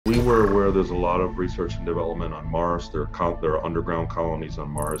We were aware there's a lot of research and development on Mars. There are underground colonies on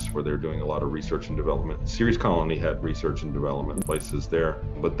Mars where they're doing a lot of research and development. Ceres colony had research and development places there,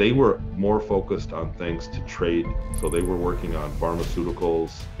 but they were more focused on things to trade. So they were working on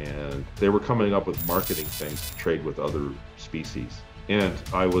pharmaceuticals and they were coming up with marketing things to trade with other species. And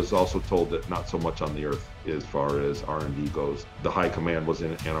I was also told that not so much on the Earth as far as R&D goes. The high command was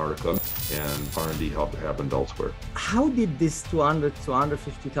in Antarctica and R&D happened elsewhere. How did this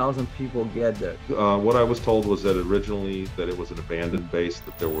 250,000 people get there? What I was told was that originally that it was an abandoned base,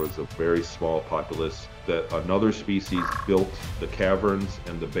 that there was a very small populace, that another species built the caverns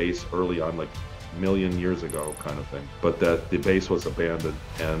and the base early on, like million years ago kind of thing, but that the base was abandoned.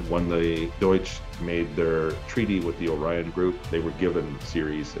 And when the Deutsch made their treaty with the Orion group, they were given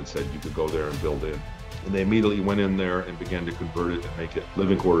Ceres and said you could go there and build in. And they immediately went in there and began to convert it and make it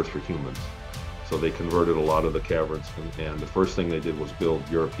living quarters for humans. So they converted a lot of the caverns, and the first thing they did was build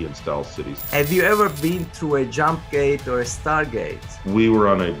European-style cities. Have you ever been through a jump gate or a stargate? We were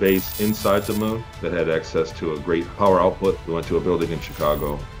on a base inside the moon that had access to a great power output. We went to a building in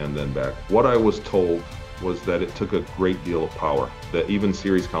Chicago and then back. What I was told was that it took a great deal of power, that even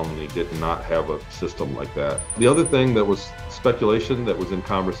Ceres colony did not have a system like that. The other thing that was speculation that was in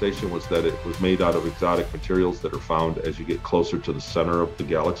conversation was that it was made out of exotic materials that are found as you get closer to the center of the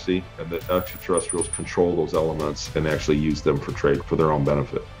galaxy, and that extraterrestrials control those elements and actually use them for trade for their own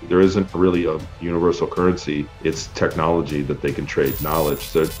benefit. There isn't really a universal currency. It's technology that they can trade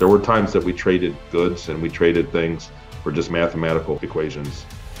knowledge. There were times that we traded goods and we traded things for just mathematical equations.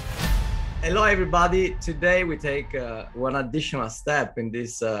 Hello, everybody. Today we take one additional step in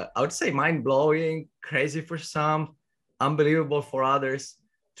this, I would say, mind-blowing, crazy for some, unbelievable for others,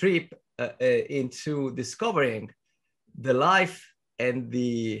 trip into discovering the life and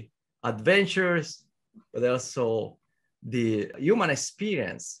the adventures, but also the human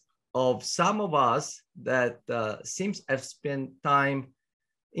experience of some of us that seems have spent time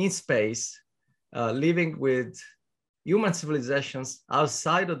in space, living with human civilizations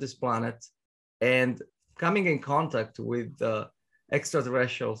outside of this planet and coming in contact with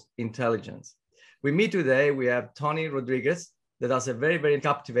extraterrestrial intelligence. We meet today, we have Tony Rodrigues that has a very, very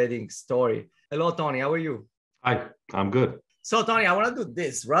captivating story. Hello, Tony, how are you? Hi, I'm good. So, Tony, I want to do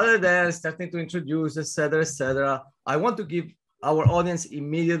this. Rather than starting to introduce, etc., I want to give our audience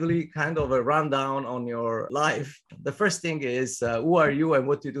immediately kind of a rundown on your life. The first thing is, who are you and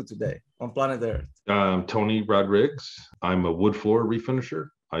what do you do today on planet Earth? I'm Tony Rodrigues. I'm a wood floor refinisher.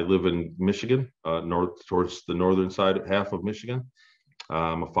 I live in Michigan, north towards the northern side, half of Michigan.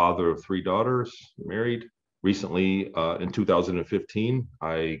 I'm a father of 3 daughters, married. Recently, in 2015,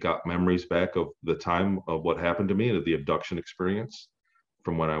 I got memories back of the time of what happened to me, of the abduction experience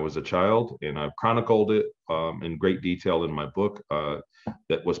from when I was a child, and I've chronicled it in great detail in my book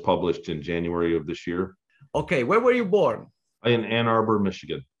that was published in January of this year. Okay, where were you born? In Ann Arbor,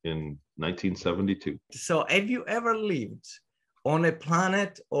 Michigan, in 1972. So have you ever lived on a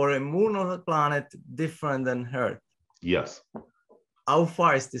planet or a moon of a planet different than Earth? Yes. How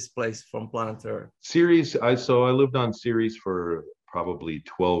far is this place from planet Earth? Ceres, I lived on Ceres for probably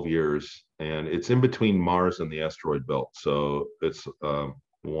 12 years, and it's in between Mars and the asteroid belt. So it's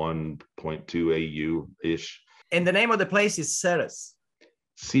 1.2 AU-ish. And the name of the place is Ceres.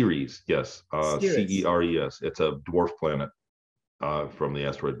 Ceres, yes. Ceres. Ceres. It's a dwarf planet from the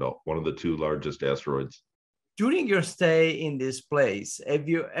asteroid belt, one of the 2 largest asteroids. During your stay in this place, have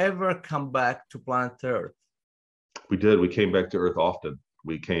you ever come back to planet Earth? We did. We came back to Earth often.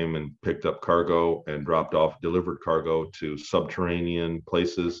 We came and picked up cargo and delivered cargo to subterranean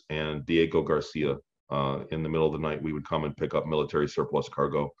places, and Diego Garcia. In the middle of the night, we would come and pick up military surplus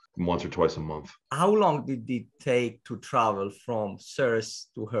cargo once or twice a month. How long did it take to travel from Ceres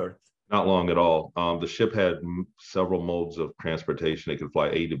to Earth? Not long at all. The ship had several modes of transportation. It could fly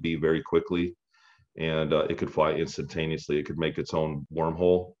A to B very quickly, and it could fly instantaneously. It could make its own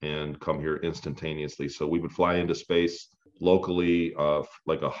wormhole and come here instantaneously. So we would fly into space locally,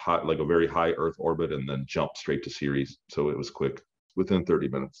 like a very high Earth orbit, and then jump straight to Ceres. So it was quick, within 30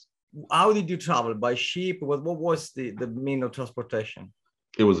 minutes. How did you travel? By ship? What was the mean of transportation?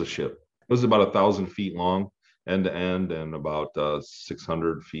 It was a ship. It was about 1,000 feet long, end to end, and about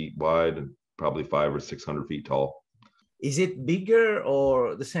 600 feet wide, and probably 500 or 600 feet tall. Is it bigger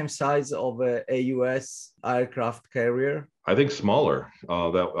or the same size of a US aircraft carrier? I think smaller.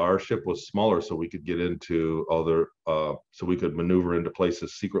 That our ship was smaller, so we could get into so we could maneuver into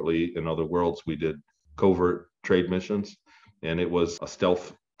places secretly in other worlds. We did covert trade missions, and it was a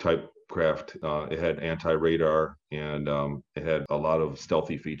stealth type craft. It had anti-radar, and it had a lot of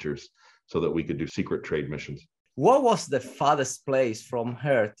stealthy features so that we could do secret trade missions. What was the farthest place from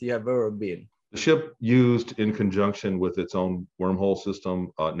Earth you have ever been? The ship used in conjunction with its own wormhole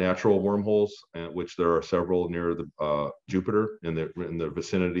system, natural wormholes, which there are several near the Jupiter, in the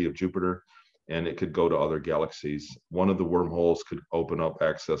vicinity of Jupiter, and it could go to other galaxies. One of the wormholes could open up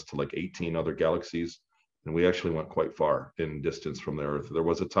access to like 18 other galaxies, and we actually went quite far in distance from the Earth. There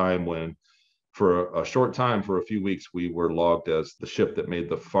was a time when, for a short time, for a few weeks, we were logged as the ship that made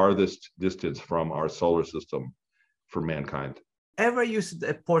the farthest distance from our solar system for mankind. Ever used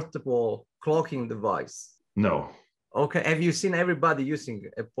a portable clocking device? No. Okay. Have you seen everybody using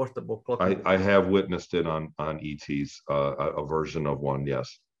a portable clocking? I have witnessed it on ET's, a version of one,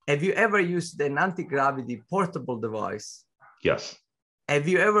 yes. Have you ever used an anti-gravity portable device? Yes. Have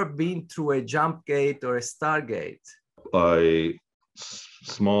you ever been through a jump gate or a stargate? A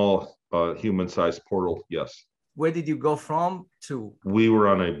small human-sized portal, yes. Where did you go from to? We were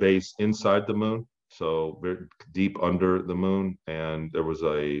on a base inside the moon, so very deep under the moon, and there was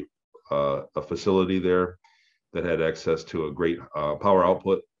a facility there that had access to a great power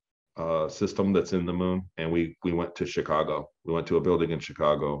output system that's in the moon, and we went to Chicago. We went to a building in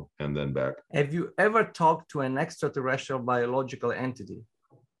Chicago and then back. Have you ever talked to an extraterrestrial biological entity?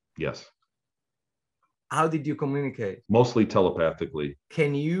 Yes. How did you communicate? Mostly telepathically.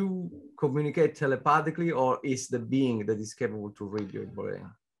 Can you communicate telepathically, or is the being that is capable to read your brain?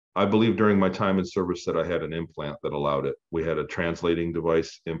 I believe during my time in service that I had an implant that allowed it. We had a translating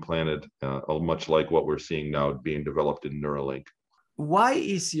device implanted, much like what we're seeing now being developed in Neuralink. Why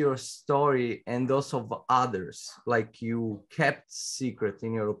is your story and those of others like you kept secret,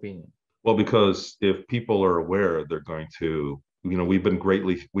 in your opinion? Well, because if people are aware, they're going to, we've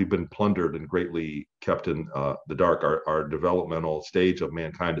been plundered and greatly kept in the dark. Our developmental stage of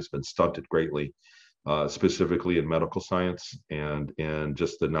mankind has been stunted greatly. Specifically in medical science and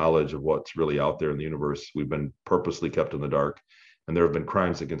just the knowledge of what's really out there in the universe. We've been purposely kept in the dark, and there have been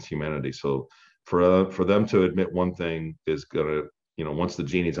crimes against humanity. So for them to admit one thing is going to, once the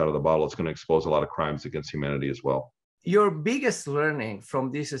genie's out of the bottle, it's going to expose a lot of crimes against humanity as well. Your biggest learning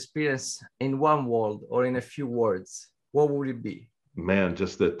from this experience in one word or in a few words, what would it be? Man,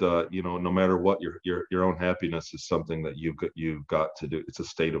 just that no matter what, your own happiness is something that you've got to do. It's a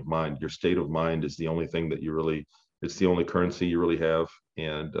state of mind. Your state of mind is the only thing that it's the only currency you really have,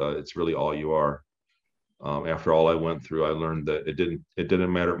 and it's really all you are. After all I went through, I learned that it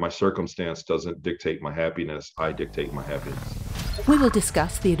didn't matter. My circumstance doesn't dictate my happiness. I dictate my happiness. We will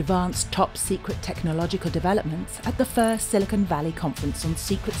discuss the advanced top secret technological developments at the first Silicon Valley Conference on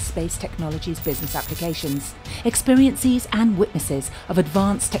Secret Space Technologies Business Applications. Experiencees and witnesses of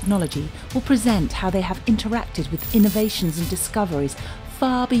advanced technology will present how they have interacted with innovations and discoveries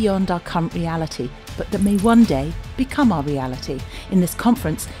far beyond our current reality, but that may one day become our reality. In this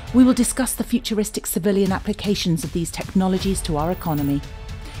conference, we will discuss the futuristic civilian applications of these technologies to our economy.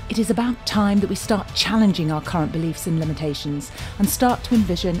 It is about time that we start challenging our current beliefs and limitations and start to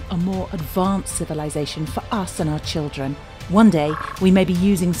envision a more advanced civilization for us and our children. One day, we may be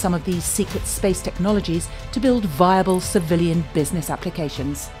using some of these secret space technologies to build viable civilian business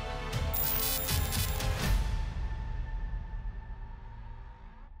applications.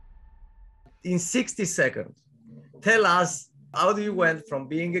 In 60 seconds, tell us how you went from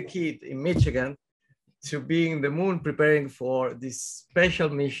being a kid in Michigan to being in the moon preparing for this special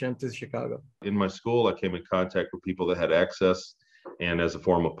mission to Chicago. In my school, I came in contact with people that had access, and as a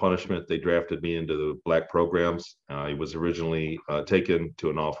form of punishment, they drafted me into the black programs. I was originally taken to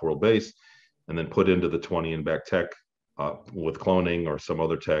an off-world base and then put into the 20 and back tech with cloning or some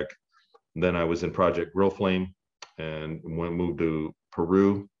other tech. And then I was in Project Grill Flame and moved to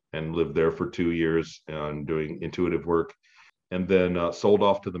Peru and lived there for 2 years doing intuitive work. And then sold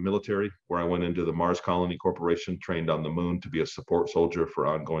off to the military, where I went into the Mars Colony Corporation, trained on the moon to be a support soldier for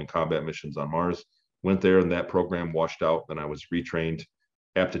ongoing combat missions on Mars. Went there and that program washed out. Then I was retrained,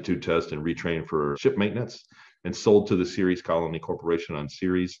 aptitude test, and retrained for ship maintenance, and sold to the Ceres Colony Corporation on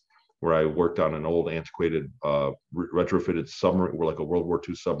Ceres, where I worked on an old antiquated retrofitted submarine, where like a World War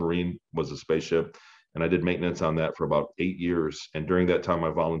II submarine was a spaceship. And I did maintenance on that for about 8 years. And during that time, I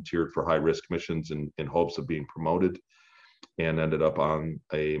volunteered for high risk missions in hopes of being promoted, and ended up on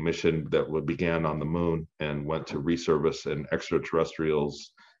a mission that began on the moon and went to reservice an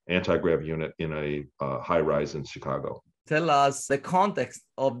extraterrestrials anti-grav unit in a high-rise in Chicago. Tell us the context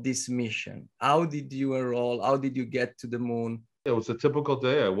of this mission. How did you enroll? How did you get to the moon? It was a typical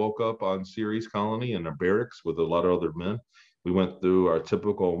day. I woke up on Ceres Colony in a barracks with a lot of other men. We went through our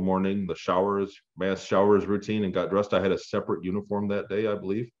typical morning, the showers, mass showers routine, and got dressed. I had a separate uniform that day, I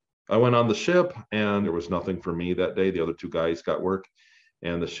believe. I went on the ship, and there was nothing for me that day. The other 2 guys got work,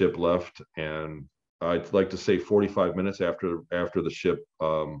 and the ship left, and I'd like to say 45 minutes after the ship,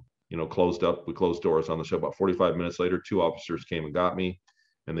 closed up. We closed doors on the ship. About 45 minutes later, two officers came and got me,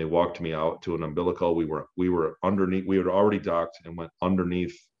 and they walked me out to an umbilical. We were underneath. We had already docked and went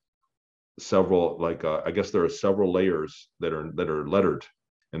underneath several, I guess there are several layers that are lettered,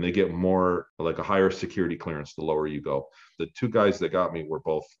 and they get more like a higher security clearance the lower you go. The two guys that got me were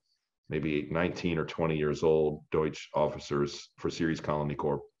both maybe 19 or 20 years old, Deutsch officers for Ceres Colony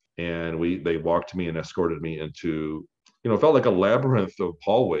Corp. And they walked me and escorted me into, it felt like a labyrinth of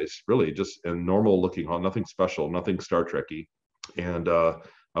hallways, really, just a normal looking hall, nothing special, nothing Star Trek-y. And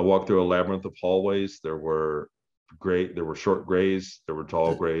I walked through a labyrinth of hallways. There were short grays, there were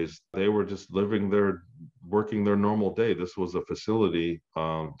tall grays. They were just working their normal day. This was a facility,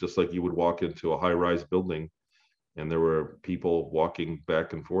 just like you would walk into a high-rise building, and there were people walking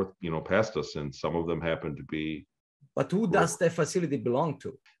back and forth, past us, and some of them happened to be. But who does the facility belong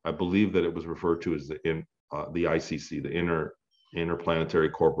to? I believe that it was referred to as the ICC, the Interplanetary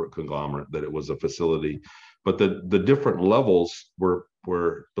Corporate Conglomerate, that it was a facility. But the different levels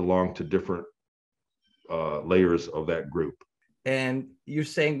belonged to different layers of that group. And you're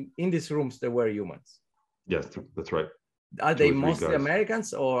saying in these rooms there were humans? Yes, that's right. Are they mostly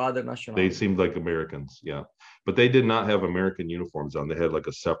Americans or other nationalities? They seemed like Americans, yeah. But they did not have American uniforms on. They had like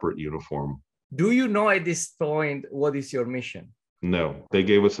a separate uniform. Do you know at this point what is your mission? No, they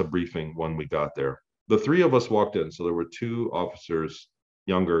gave us a briefing when we got there. The three of us walked in, so there were two officers,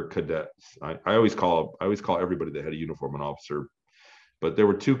 younger cadets. I always call everybody that had a uniform an officer. But there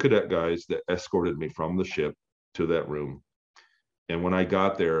were two cadet guys that escorted me from the ship to that room. And when I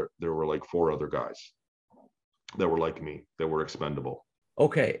got there, there were like four other guys that were like me, that were expendable.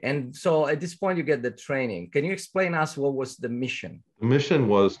 Okay. And so at this point, you get the training. Can you explain us what was the mission? The mission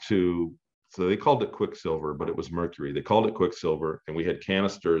was so they called it Quicksilver, but it was mercury. They called it Quicksilver, and we had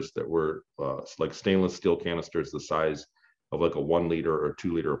canisters that were like stainless steel canisters the size of like a 1 liter or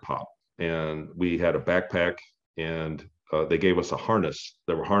 2 liter pop. And we had a backpack, and they gave us a harness.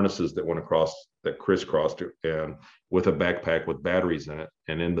 There were harnesses that went across, that crisscrossed, and with a backpack with batteries in it.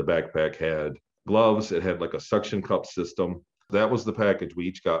 And in the backpack had gloves. It had like a suction cup system. That was the package. We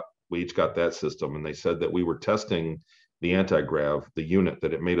each got that system. And they said that we were testing the anti-grav, the unit,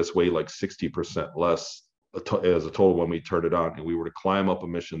 that it made us weigh like 60% less as a total when we turned it on. And we were to climb up a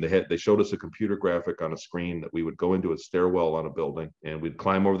mission. They showed us a computer graphic on a screen that we would go into a stairwell on a building, and we'd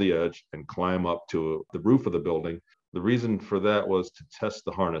climb over the edge and climb up to the roof of the building. The reason for that was to test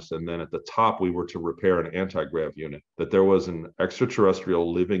the harness. And then at the top, we were to repair an anti-grav unit, that there was an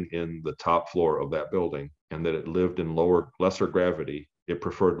extraterrestrial living in the top floor of that building, and that it lived in lesser gravity. It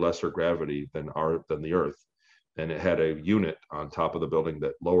preferred lesser gravity than the Earth. And it had a unit on top of the building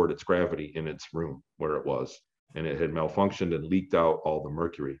that lowered its gravity in its room where it was. And it had malfunctioned and leaked out all the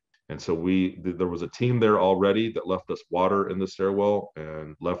mercury. And so there was a team there already that left us water in the stairwell,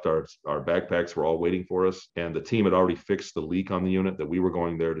 and left our backpacks were all waiting for us. And the team had already fixed the leak on the unit, that we were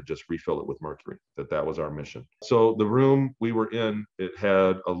going there to just refill it with mercury, that was our mission. So the room we were in, it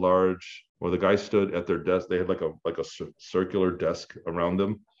had a large, where the guys stood at their desk. They had like a circular desk around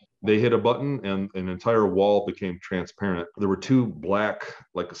them. They hit a button and an entire wall became transparent. There were two black,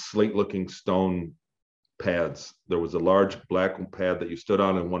 like a slate-looking stone pads. There was a large black pad that you stood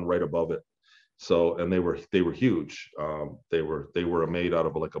on, and one right above it. So, and they were huge. They were made out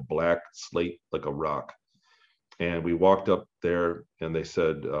of like a black slate, like a rock. And we walked up there, and they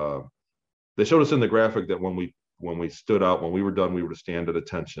said, they showed us in the graphic that when we stood out, when we were done, we were to stand at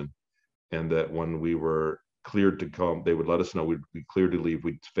attention, and that when we were cleared to come, they would let us know we'd be cleared to leave.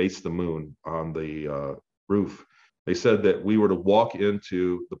 We'd face the moon on the roof. They said that we were to walk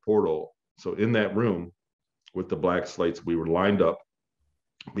into the portal. So in that room with the black slates, we were lined up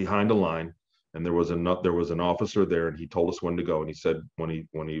behind a line, and there was an officer there, and he told us when to go. And he said when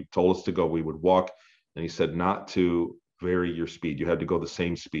he told us to go, we would walk, and he said not to vary your speed. You had to go the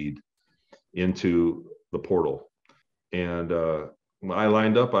same speed into the portal. And when I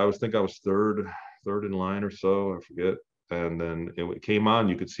lined up, I was third in line or so, I forget. And then it came on,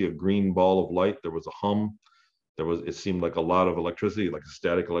 you could see a green ball of light. There was a hum. It seemed like a lot of electricity, like a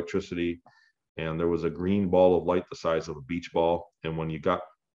static electricity. And there was a green ball of light the size of a beach ball. And when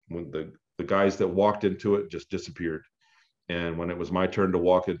the guys that walked into it just disappeared. And when it was my turn to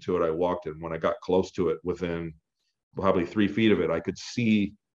walk into it, I walked. And when I got close to it, within probably 3 feet of it, I could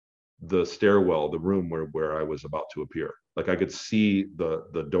see the stairwell, the room where I was about to appear. Like I could see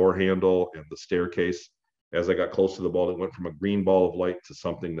the door handle and the staircase. As I got close to the ball, it went from a green ball of light to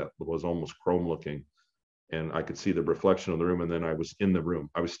something that was almost chrome looking. And I could see the reflection of the room. And then I was in the room.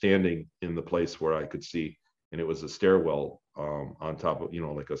 I was standing in the place where I could see, and it was a stairwell on top of,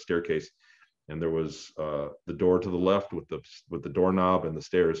 like a staircase. and there was the door to the left with the doorknob and the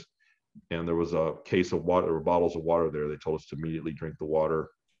stairs, and there was a case of water or bottles of water there. They told us to immediately drink the water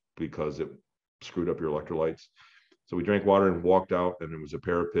because it screwed up your electrolytes. So we drank water and walked out, and it was a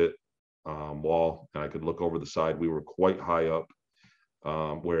parapet wall, and I could look over the side. We were quite high up,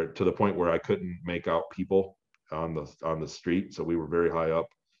 where to the point where I couldn't make out people on the street. So we were very high up,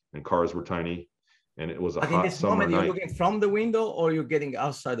 and cars were tiny, and it was a hot summer night. You're looking from the window, or you're getting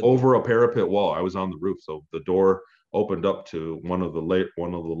outside the over a parapet wall. I was on the roof, so the door opened up to one of the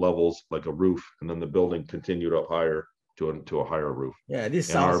levels, like a roof, and then the building continued up higher to a higher roof. Yeah, this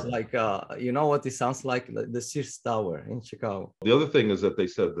sounds like you know what this sounds like, the Sears Tower in Chicago. The other thing is that they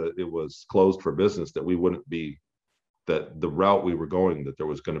said that it was closed for business, that we wouldn't be, that the route we were going, that there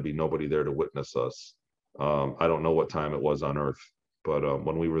was going to be nobody there to witness us. I don't know what time it was on Earth, but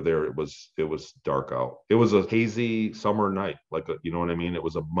when we were there, it was dark out. It was a hazy summer night, you know what I mean? It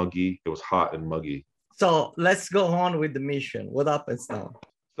was hot and muggy. So let's go on with the mission. What happens now?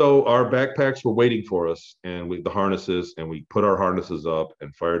 So our backpacks were waiting for us, and the harnesses, and we put our harnesses up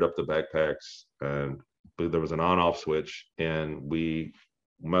and fired up the backpacks, and there was an on-off switch, and we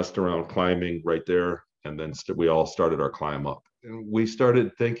messed around climbing right there, and then we all started our climb up. And we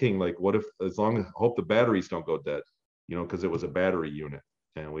started thinking, like, what if, hope the batteries don't go dead, you know, because it was a battery unit,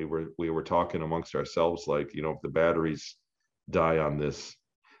 and we were talking amongst ourselves, like, you know, if the batteries die on this.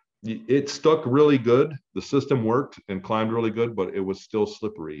 It stuck really good. The system worked and climbed really good, but it was still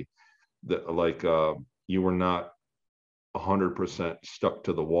slippery. You were not 100% stuck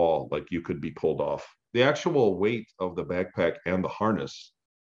to the wall, like you could be pulled off. The actual weight of the backpack and the harness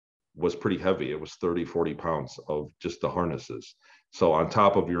was pretty heavy. It was 30, 40 pounds of just the harnesses. So on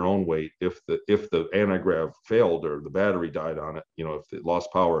top of your own weight, if the anti-grav failed or the battery died on it, you know, if it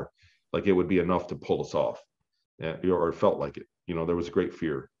lost power, like it would be enough to pull us off, or it felt like it. You know, there was great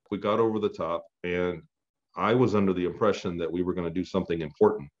fear. We got over the top, and I was under the impression that we were going to do something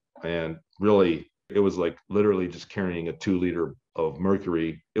important. And really, it was like literally just carrying a 2-liter of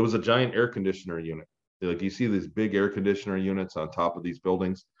mercury. It was a giant air conditioner unit. Like you see these big air conditioner units on top of these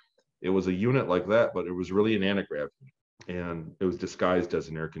buildings. It was a unit like that, but it was really an anti-grav unit. And it was disguised as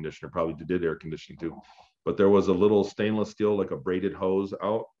an air conditioner, probably did air conditioning too. But there was a little stainless steel, like a braided hose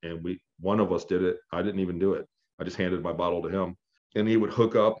out, and one of us did it. I didn't even do it. I just handed my bottle to him. And he would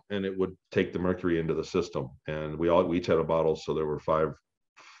hook up, and it would take the mercury into the system. And we each had a bottle, so there were five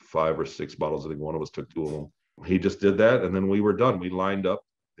or six bottles. I think one of us took 2 of them. He just did that, and then we were done. We lined up,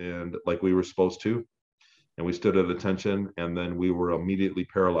 and like we were supposed to, and we stood at attention, and then we were immediately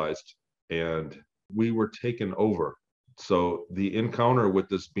paralyzed, and we were taken over. So the encounter with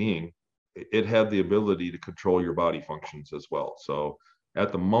this being, it had the ability to control your body functions as well. So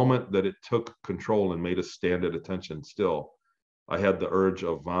at the moment that it took control and made us stand at attention still, I had the urge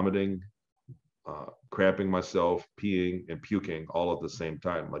of vomiting, crapping myself, peeing, and puking all at the same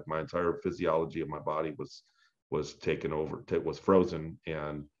time. Like my entire physiology of my body was taken over. It was frozen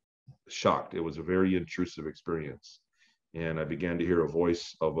and shocked. It was a very intrusive experience. And I began to hear a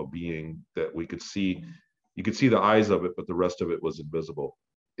voice of a being that we could see. You could see the eyes of it, but the rest of it was invisible.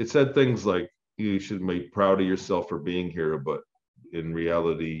 It said things like, you should be proud of yourself for being here, but in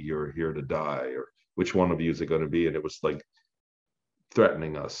reality, you're here to die. Or which one of you is it going to be? And it was like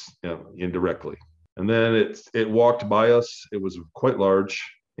threatening us, you know, indirectly. And then it walked by us. It was quite large,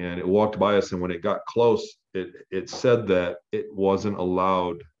 and it walked by us. And when it got close, it said that it wasn't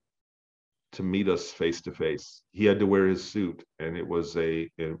allowed to meet us face to face. He had to wear his suit, and it was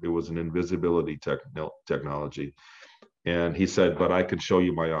an invisibility technology. And he said, but I can show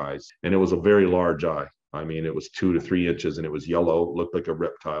you my eyes. And it was a very large eye. I mean, it was 2 to 3 inches, and it was yellow, looked like a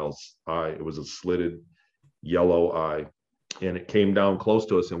reptile's eye. It was a slitted yellow eye. And it came down close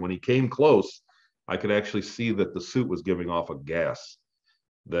to us. And when he came close, I could actually see that the suit was giving off a gas,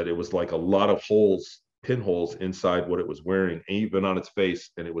 that it was like a lot of pinholes inside what it was wearing, even on its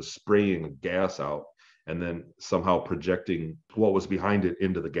face. And it was spraying gas out and then somehow projecting what was behind it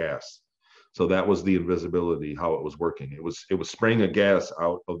into the gas. So that was the invisibility, how it was working. It was spraying a gas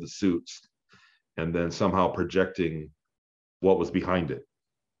out of the suits and then somehow projecting what was behind it.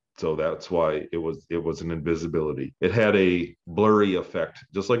 So that's why it was an invisibility. It had a blurry effect,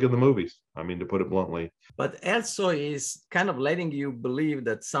 just like in the movies. I mean, to put it bluntly. But also is kind of letting you believe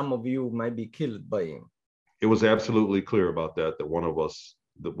that some of you might be killed by him. It was absolutely clear about that one of us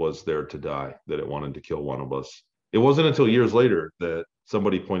that was there to die, that it wanted to kill one of us. It wasn't until years later that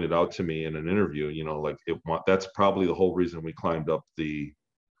somebody pointed out to me in an interview, you know, like that's probably the whole reason we climbed up the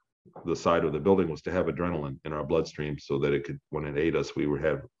side of the building, was to have adrenaline in our bloodstream, so that it could, when it ate us, we would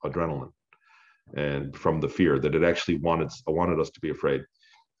have adrenaline, and from the fear that it actually wanted us to be afraid.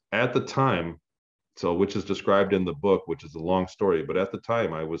 At the time, So, which is described in the book, which is a long story. But at the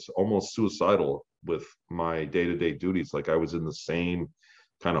time, I was almost suicidal with my day-to-day duties. Like I was in the same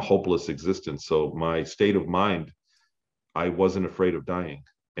kind of hopeless existence. So my state of mind, I wasn't afraid of dying.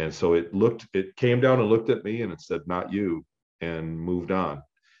 And so it came down and looked at me and it said, not you, and moved on.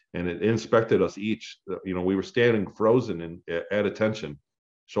 And it inspected us each. You know, we were standing frozen and at attention,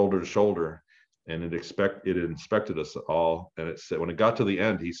 shoulder to shoulder. And it inspected us all. And it said, when it got to the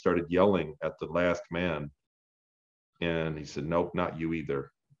end, he started yelling at the last man. And he said, nope, not you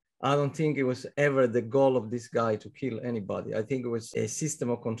either. I don't think it was ever the goal of this guy to kill anybody. I think it was a system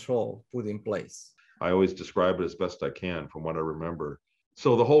of control put in place. I always describe it as best I can from what I remember.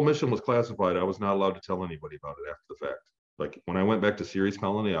 So the whole mission was classified. I was not allowed to tell anybody about it after the fact. Like when I went back to Ceres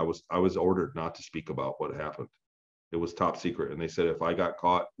colony, I was ordered not to speak about what happened. It was top secret. And they said if I got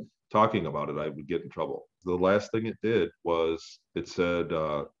caught talking about it, I would get in trouble. The last thing it did was it said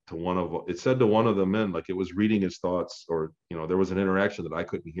to one of the men, like it was reading his thoughts, or there was an interaction that I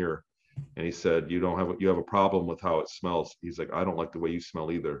couldn't hear. And he said, you have a problem with how it smells. He's like, I don't like the way you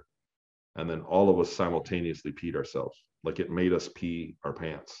smell either. And then all of us simultaneously peed ourselves. Like it made us pee our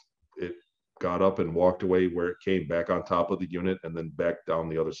pants. It got up and walked away where it came, back on top of the unit and then back down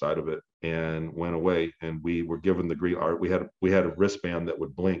the other side of it and went away. And we were given the green art. We had a wristband that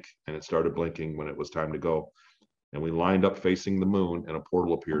would blink, and it started blinking when it was time to go. And we lined up facing the moon, and a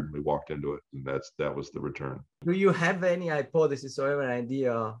portal appeared and we walked into it. And that was the return. Do you have any hypothesis or any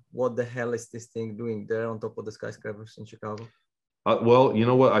idea what the hell is this thing doing there on top of the skyscrapers in Chicago? Well, you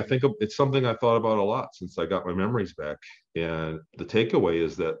know what? I think it's something I thought about a lot since I got my memories back. And the takeaway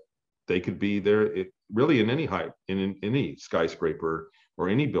is that they could be there really in any height, in any skyscraper or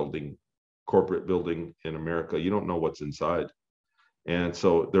any building, corporate building in America. You don't know what's inside. And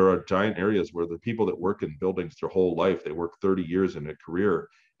so there are giant areas where the people that work in buildings their whole life, they work 30 years in a career,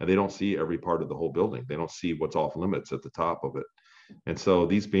 and they don't see every part of the whole building. They don't see what's off limits at the top of it. And so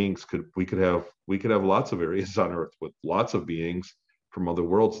these beings we could have lots of areas on Earth with lots of beings from other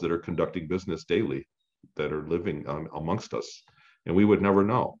worlds that are conducting business daily, that are living amongst us, and we would never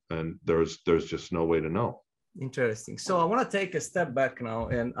know. And there's just no way to know. Interesting. So I want to take a step back now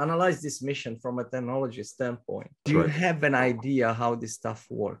and analyze this mission from a technology standpoint. Do you have an idea how this stuff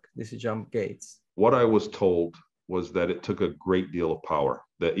works, these jump gates? What I was told was that it took a great deal of power,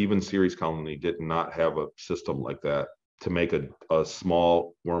 that even Ceres colony did not have a system like that to make a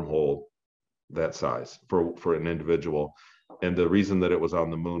small wormhole that size for an individual. And the reason that it was on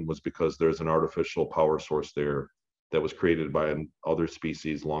the moon was because there's an artificial power source there that was created by other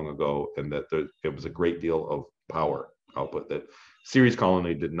species long ago, and that it was a great deal of power output, that Ceres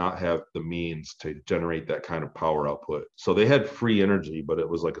colony did not have the means to generate that kind of power output. So they had free energy, but it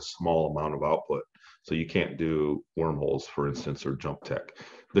was like a small amount of output. So you can't do wormholes, for instance, or jump tech.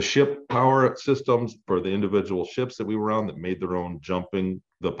 The ship power systems for the individual ships that we were on that made their own jumping,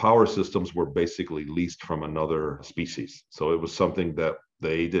 the power systems were basically leased from another species. So it was something that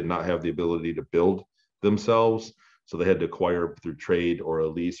they did not have the ability to build themselves. So they had to acquire through trade or a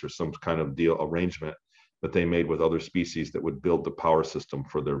lease or some kind of deal arrangement that they made with other species that would build the power system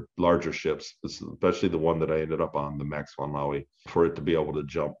for their larger ships, especially the one that I ended up on, the Max von Laue, for it to be able to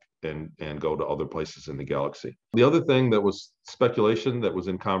jump and go to other places in the galaxy. The other thing that was speculation that was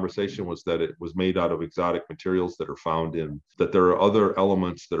in conversation was that it was made out of exotic materials that are that there are other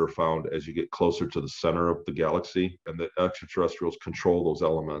elements that are found as you get closer to the center of the galaxy, and that extraterrestrials control those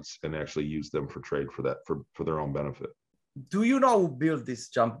elements and actually use them for trade for their own benefit. Do you know who built this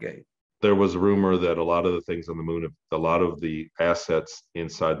jump gate? There was a rumor that a lot of the things on the moon, a lot of the assets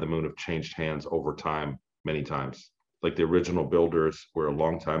inside the moon have changed hands over time, many times. Like the original builders were a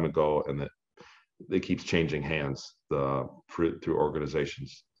long time ago, and that it keeps changing hands through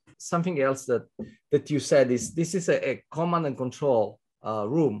organizations. Something else that you said is this is a command and control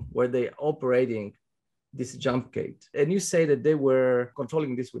room where they're operating this jump gate. And you say that they were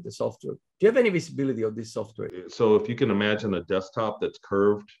controlling this with the software. Do you have any visibility of this software? So if you can imagine a desktop that's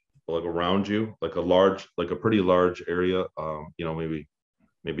curved, like around you, like a pretty large area,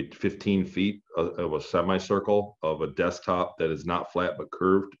 maybe 15 feet of a semicircle of a desktop that is not flat but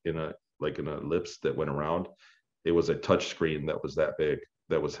curved in an ellipse that went around. It was a touch screen that was that big,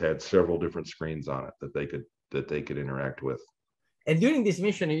 that had several different screens on it that they could interact with. And during this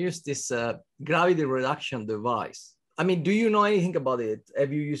mission, you used this gravity reduction device. I mean, do you know anything about it?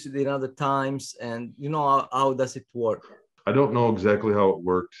 Have you used it in other times? And you know how does it work? I don't know exactly how it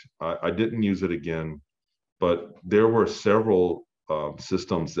worked. I didn't use it again, but there were several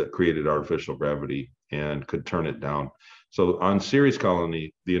systems that created artificial gravity and could turn it down. So on Ceres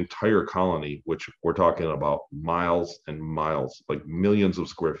colony, the entire colony, which we're talking about miles and miles, like millions of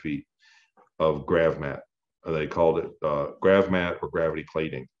square feet of GravMat. They called it GravMat or gravity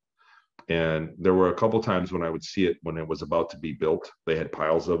plating. And there were a couple times when I would see it when it was about to be built. They had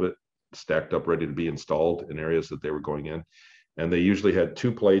piles of it stacked up, ready to be installed in areas that they were going in. And they usually had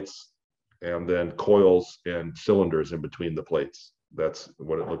two plates and then coils and cylinders in between the plates. That's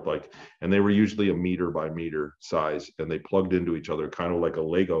what it looked like. And they were usually a meter by meter size, and they plugged into each other, kind of like a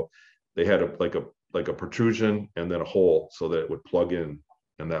Lego. They had like a protrusion and then a hole so that it would plug in,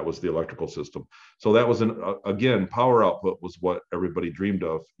 and that was the electrical system. So that was again, power output was what everybody dreamed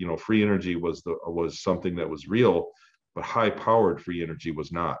of. You know, free energy was something that was real, but high powered free energy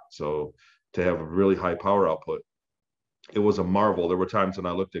was not. So to have a really high power output, it was a marvel. There were times when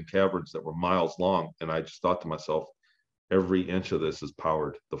I looked in caverns that were miles long, and I just thought to myself, every inch of this is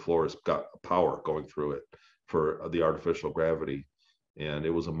powered. The floor has got power going through it for the artificial gravity. And it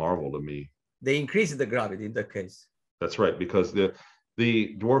was a marvel to me. They increased the gravity in that case. That's right, because the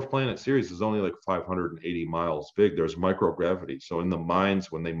dwarf planet Ceres is only like 580 miles big. There's microgravity. So in the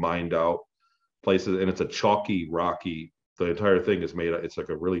mines, when they mined out places, and it's a chalky, rocky, the entire thing is made, it's like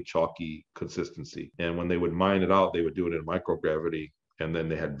a really chalky consistency. And when they would mine it out, they would do it in microgravity. And then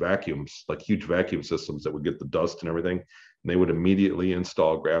they had vacuums, like huge vacuum systems that would get the dust and everything. And they would immediately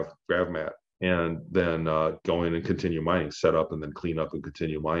install GravMat and then go in and continue mining, set up and then clean up and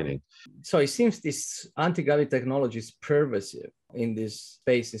continue mining. So it seems this anti-gravity technology is pervasive in this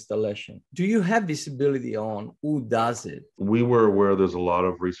space installation. Do you have visibility on who does it? We were aware there's a lot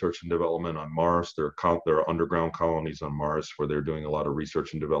of research and development on Mars. There are underground colonies on Mars where they're doing a lot of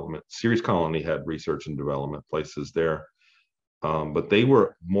research and development. Ceres Colony had research and development places there. But they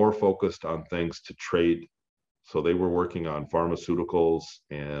were more focused on things to trade. So they were working on pharmaceuticals,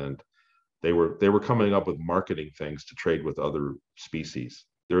 and they were coming up with marketing things to trade with other species.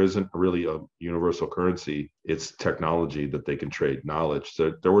 There isn't really a universal currency. It's technology that they can trade, knowledge.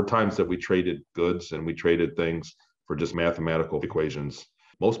 So there were times that we traded goods and we traded things for just mathematical equations.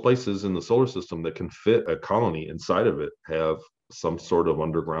 Most places in the solar system that can fit a colony inside of it have some sort of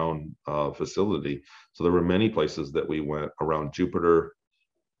underground facility. So there were many places that we went around Jupiter.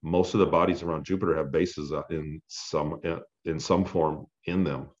 Most of the bodies around Jupiter have bases in some form in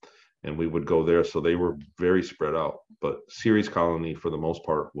them, and we would go there. So they were very spread out. But Ceres Colony, for the most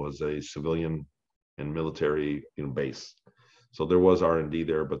part, was a civilian and military base. So there was R&D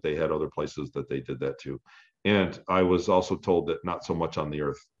there, but they had other places that they did that too. And I was also told that not so much on the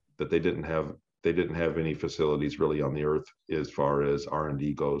Earth, that they didn't have any facilities really on the Earth as far as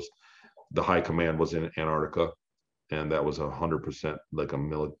R&D goes. The high command was in Antarctica, and that was 100% like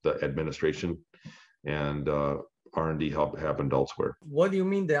the administration, and R&D happened elsewhere. What do you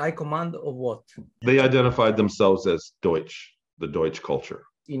mean the high command of what? They identified themselves as Deutsch, the Deutsch culture.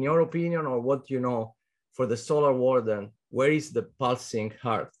 In your opinion, or what you know, for the Solar Warden, where is the pulsing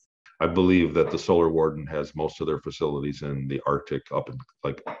heart? I believe that the Solar Warden has most of their facilities in the Arctic, up in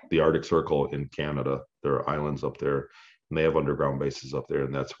like the Arctic Circle in Canada. There are islands up there, and they have underground bases up there,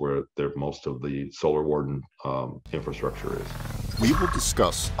 and that's where most of the Solar Warden infrastructure is. We will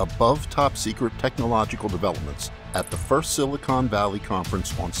discuss above top secret technological developments at the first Silicon Valley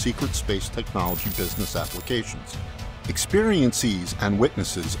Conference on Secret Space Technology Business Applications. Experiencees and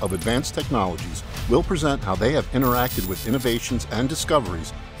witnesses of advanced technologies will present how they have interacted with innovations and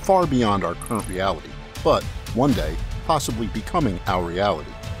discoveries far beyond our current reality, but one day possibly becoming our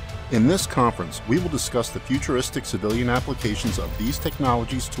reality. In this conference, we will discuss the futuristic civilian applications of these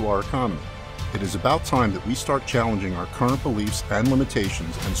technologies to our economy. It is about time that we start challenging our current beliefs and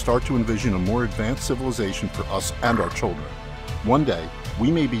limitations and start to envision a more advanced civilization for us and our children. One day, we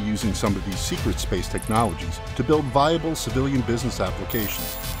may be using some of these secret space technologies to build viable civilian business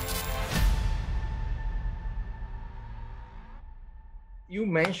applications. You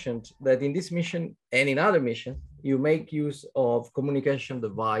mentioned that in this mission and in other missions, you make use of communication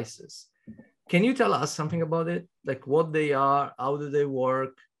devices. Can you tell us something about it? Like what they are, how do they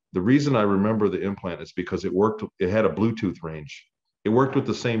work? The reason I remember the implant is because it had a Bluetooth range. It worked with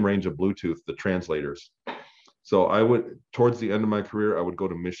the same range of Bluetooth, the translators. So towards the end of my career, I would go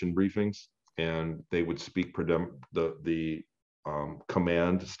to mission briefings, and they would speak, the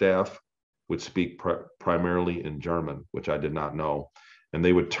command staff would speak primarily in German, which I did not know. And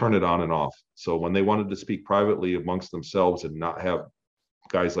they would turn it on and off. So when they wanted to speak privately amongst themselves and not have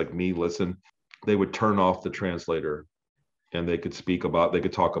guys like me listen, they would turn off the translator, and they could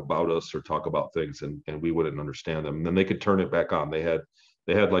talk about us or talk about things, and we wouldn't understand them. And then they could turn it back on. They had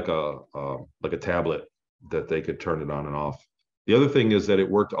like a tablet that they could turn it on and off. The other thing is that it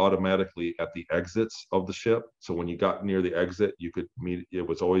worked automatically at the exits of the ship. So when you got near the exit, it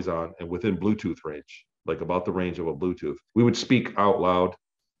was always on and within Bluetooth range, like about the range of a Bluetooth. We would speak out loud,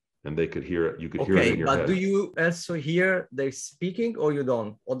 and they could hear it. You could hear it in your head. But do you also hear they're speaking, or you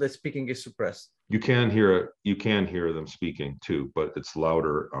don't? Or the speaking is suppressed? You can hear it. You can hear them speaking too, but it's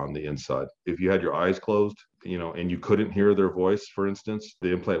louder on the inside. If you had your eyes closed, and you couldn't hear their voice, for instance,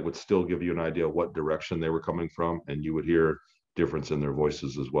 the implant would still give you an idea of what direction they were coming from, and you would hear difference in their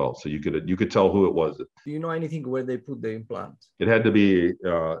voices as well. So you could tell who it was. Do you know anything where they put the implant? It had to be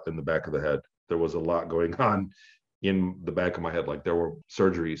in the back of the head. There was a lot going on in the back of my head. Like there were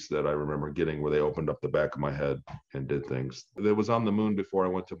surgeries that I remember getting where they opened up the back of my head and did things. It was on the moon before I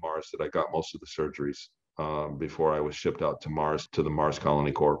went to Mars that I got most of the surgeries before I was shipped out to Mars, to the Mars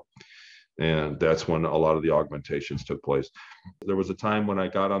Colony Corps. And that's when a lot of the augmentations took place. There was a time when I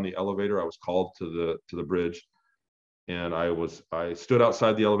got on the elevator, I was called to the bridge, and I stood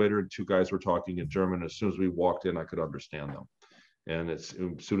outside the elevator and two guys were talking in German. As soon as we walked in, I could understand them. And as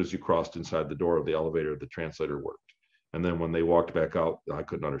soon as you crossed inside the door of the elevator, the translator worked. And then when they walked back out, I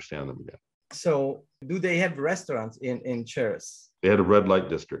couldn't understand them again. So do they have restaurants in Ceres? They had a red light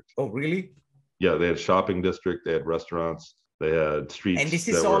district. Oh, really? Yeah, they had a shopping district, they had restaurants, they had streets. And this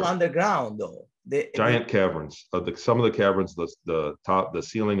is all underground, though. Giant caverns. Some of the caverns, the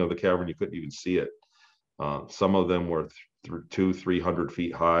ceiling of the cavern, you couldn't even see it. Some of them were 200-300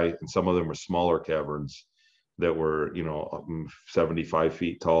 feet high, and some of them were smaller caverns that were 75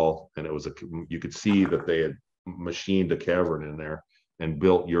 feet tall, and you could see that they had machined a cavern in there and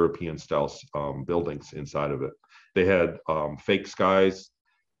built European style buildings inside of it. They had fake skies,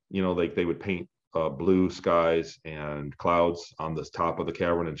 like they would paint blue skies and clouds on the top of the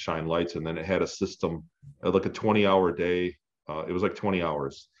cavern and shine lights, and then it had a system like a 20-hour day. It was like 20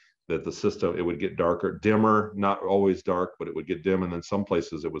 hours that the system, it would get darker, dimmer, not always dark, but it would get dim. And then some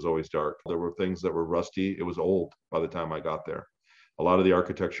places it was always dark. There were things that were rusty. It was old by the time I got there. A lot of the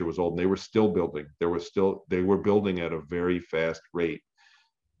architecture was old, and they were still building. They were building at a very fast rate.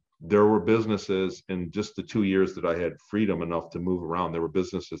 There were businesses in just the 2 years that I had freedom enough to move around. There were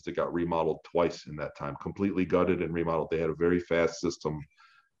businesses that got remodeled twice in that time, completely gutted and remodeled. They had a very fast system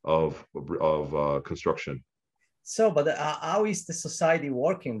of construction. So, but how is the society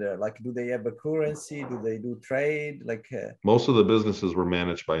working there? Like, do they have a currency? Do they do trade? Most of the businesses were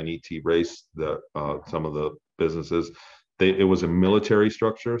managed by an ET race. Some of the businesses, it was a military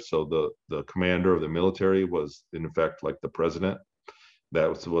structure. So the commander of the military was in effect like the president. That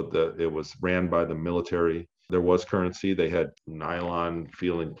was it was ran by the military. There was currency. They had nylon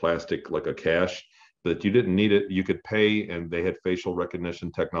feeling plastic like a cash, that you didn't need it. You could pay, and they had facial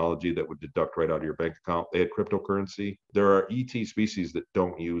recognition technology that would deduct right out of your bank account. They had cryptocurrency. There are ET species that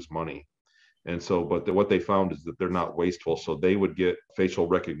don't use money. And so, but what they found is that they're not wasteful. So they would get facial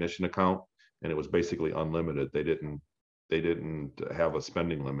recognition account, and it was basically unlimited. They didn't have a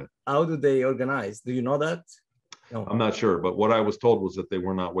spending limit. How do they organize? Do you know that? No. I'm not sure, but what I was told was that they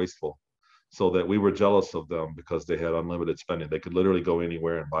were not wasteful. So that we were jealous of them because they had unlimited spending. They could literally go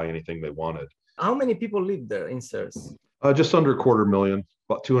anywhere and buy anything they wanted. How many people live there in Ceres? Just under 250,000.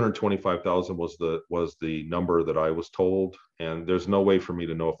 About 225,000 was the number that I was told. And there's no way for me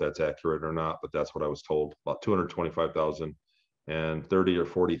to know if that's accurate or not, but that's what I was told. About 225,000, and 30 or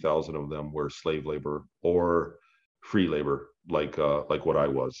 40,000 of them were slave labor or free labor, like what I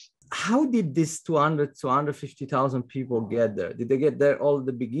was. How did this 250,000 people get there? Did they get there all at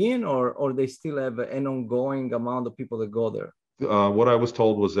the beginning, or they still have an ongoing amount of people that go there? What I was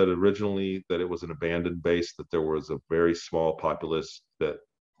told was that originally that it was an abandoned base, that there was a very small populace, that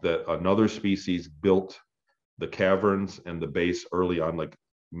another species built the caverns and the base early on, like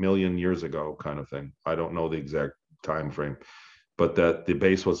a million years ago kind of thing. I don't know the exact time frame, but that the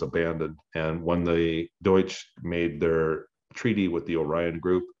base was abandoned. And when the Deutsch made their treaty with the Orion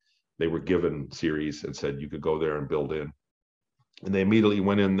group, they were given Ceres and said you could go there and build in. And they immediately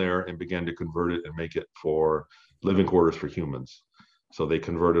went in there and began to convert it and make it for living quarters for humans. So they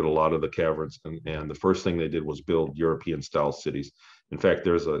converted a lot of the caverns, and the first thing they did was build European style cities. In fact,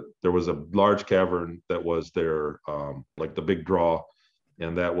 there was a large cavern that was there, like the big draw,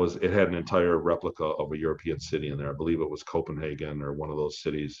 and it had an entire replica of a European city in there. I believe it was Copenhagen or one of those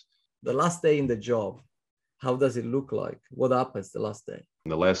cities. The last day in the job, how does it look like? What happens the last day? In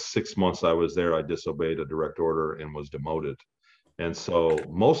the last 6 months I was there, I disobeyed a direct order and was demoted. And so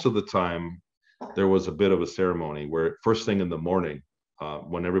most of the time, there was a bit of a ceremony where first thing in the morning,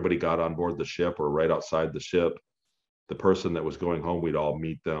 when everybody got on board the ship or right outside the ship, the person that was going home, we'd all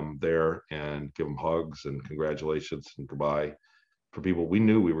meet them there and give them hugs and congratulations and goodbye. For people, we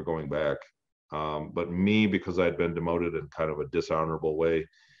knew we were going back. But me, because I had been demoted in kind of a dishonorable way,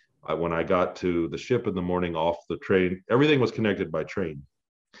 when I got to the ship in the morning off the train, everything was connected by train.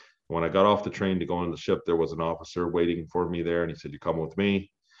 When I got off the train to go on the ship, there was an officer waiting for me there, and he said, "You come with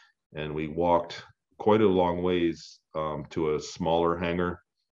me." and we walked quite a long ways to a smaller hangar,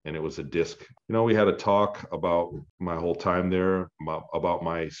 and it was a disc. We had a talk about my whole time there, about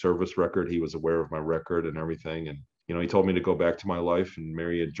my service record. He was aware of my record and everything, and he told me to go back to my life and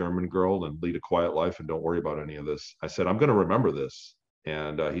marry a German girl and lead a quiet life and don't worry about any of this. I said, I'm going to remember this.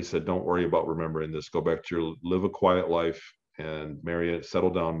 And he said, don't worry about remembering this. Go back to live a quiet life and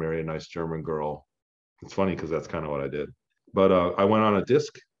settle down, marry a nice German girl. It's funny because that's kind of what I did. But I went on a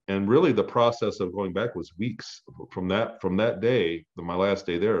disc, and really the process of going back was weeks. From that day, my last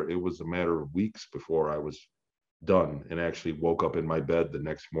day there, it was a matter of weeks before I was done and actually woke up in my bed the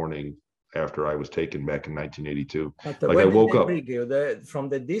next morning after I was taken back in 1982. But like I woke up from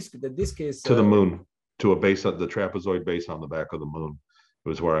the disc is to the moon, to a base at the trapezoid base on the back of the moon. It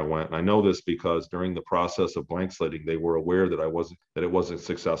was where I went. And I know this because during the process of blank slating, they were aware that it wasn't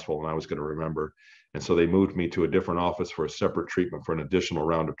successful and I was going to remember. And so they moved me to a different office for a separate treatment, for an additional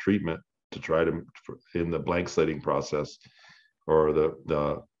round of treatment to try to, in the blank slating process or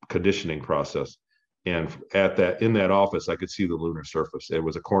the conditioning process. And in that office, I could see the lunar surface. It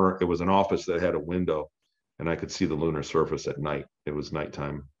was an office that had a window, and I could see the lunar surface at night. It was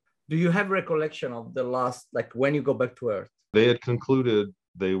nighttime. Do you have recollection of the last, like when you go back to Earth? They had concluded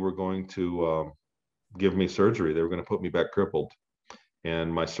they were going to give me surgery. They were going to put me back crippled,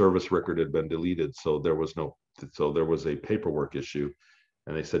 and my service record had been deleted. So there was a paperwork issue.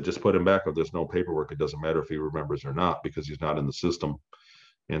 And they said, just put him back. If there's no paperwork, it doesn't matter if he remembers or not, because he's not in the system.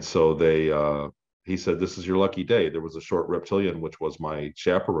 And so he said, this is your lucky day. There was a short reptilian, which was my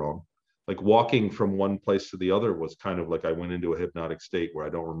chaperone. Like walking from one place to the other was kind of like I went into a hypnotic state where I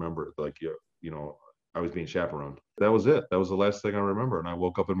don't remember, like, I was being chaperoned. That was it. That was the last thing I remember. And I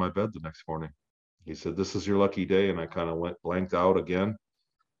woke up in my bed the next morning. He said, this is your lucky day. And I kind of went blanked out again.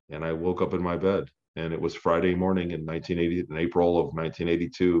 And I woke up in my bed. And it was Friday morning in April of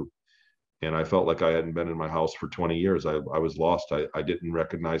 1982. And I felt like I hadn't been in my house for 20 years. I was lost. I didn't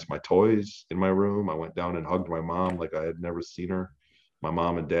recognize my toys in my room. I went down and hugged my mom like I had never seen her. My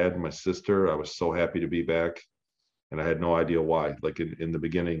mom and dad and my sister. I was so happy to be back. And I had no idea why. Like in the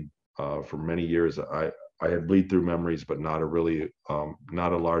beginning, for many years, I had bleed through memories, but not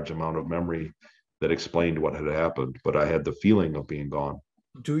a large amount of memory that explained what had happened. But I had the feeling of being gone.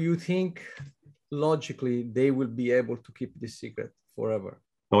 Do you think logically they will be able to keep this secret forever?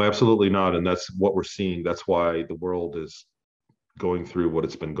 No, absolutely not. And that's what we're seeing. That's why the world is going through what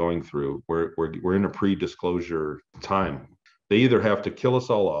it's been going through. We're in a pre-disclosure time. They either have to kill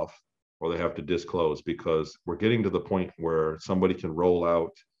us all off or they have to disclose, because we're getting to the point where somebody can roll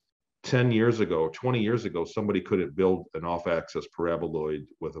out 10 years ago, 20 years ago, somebody couldn't build an off-axis paraboloid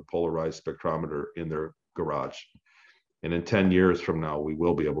with a polarized spectrometer in their garage. And in 10 years from now, we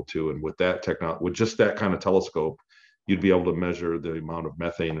will be able to. And with that technology, with just that kind of telescope, you'd be able to measure the amount of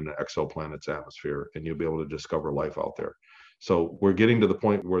methane in an exoplanet's atmosphere, and you'll be able to discover life out there. So we're getting to the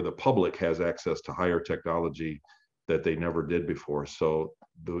point where the public has access to higher technology that they never did before. So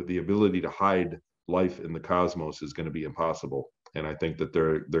the ability to hide life in the cosmos is going to be impossible. And I think that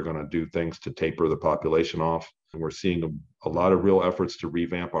they're going to do things to taper the population off. And we're seeing a lot of real efforts to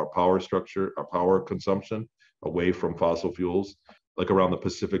revamp our power structure, our power consumption away from fossil fuels. Like around the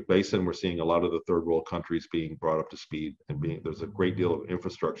Pacific Basin, we're seeing a lot of the third world countries being brought up to speed, and there's a great deal of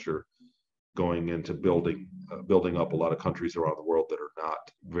infrastructure going into building up a lot of countries around the world that are not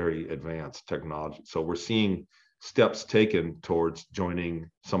very advanced technology. So we're seeing steps taken towards joining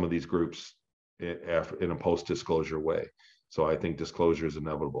some of these groups in a post-disclosure way. So I think disclosure is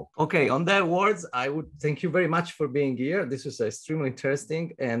inevitable. Okay, on that words, I would thank you very much for being here. This was extremely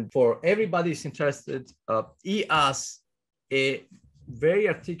interesting. And for everybody who's interested, he has a very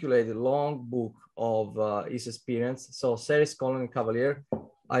articulated, long book of his experience. So Ceres, Colony, Cavalier,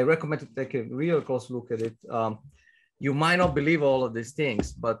 I recommend to take a real close look at it. You might not believe all of these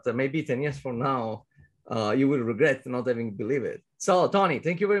things, but maybe 10 years from now, you will regret not having believed it. So Tony,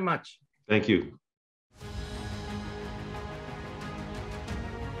 thank you very much. Thank you.